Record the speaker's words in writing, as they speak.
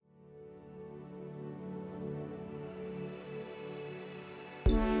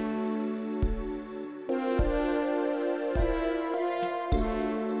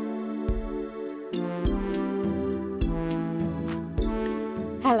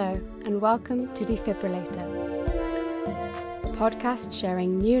Hello and welcome to Defibrillator, a podcast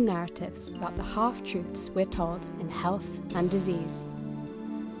sharing new narratives about the half-truths we're told in health and disease.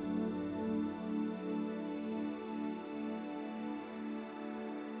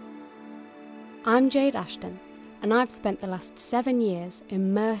 I'm Jade Ashton, and I've spent the last 7 years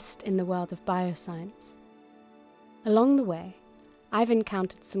immersed in the world of bioscience. Along the way, I've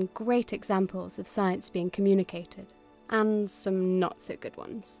encountered some great examples of science being communicated, and some not so good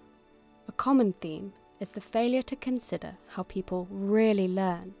ones. A common theme is the failure to consider how people really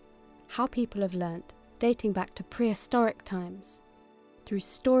learn, how people have learnt dating back to prehistoric times, through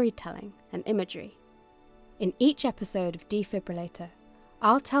storytelling and imagery. In each episode of Defibrillator,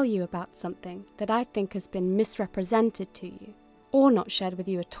 I'll tell you about something that I think has been misrepresented to you, or not shared with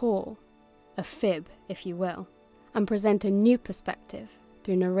you at all, a fib, if you will, and present a new perspective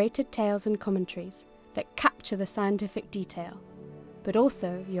through narrated tales and commentaries that capture the scientific detail, but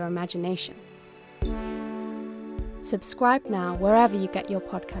also your imagination. Subscribe now wherever you get your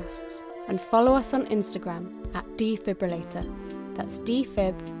podcasts, and follow us on Instagram at Defibrillator. That's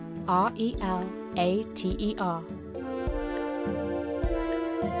DFIB-RELATER.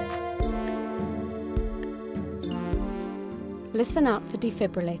 Listen out for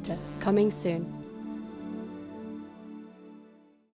Defibrillator, coming soon.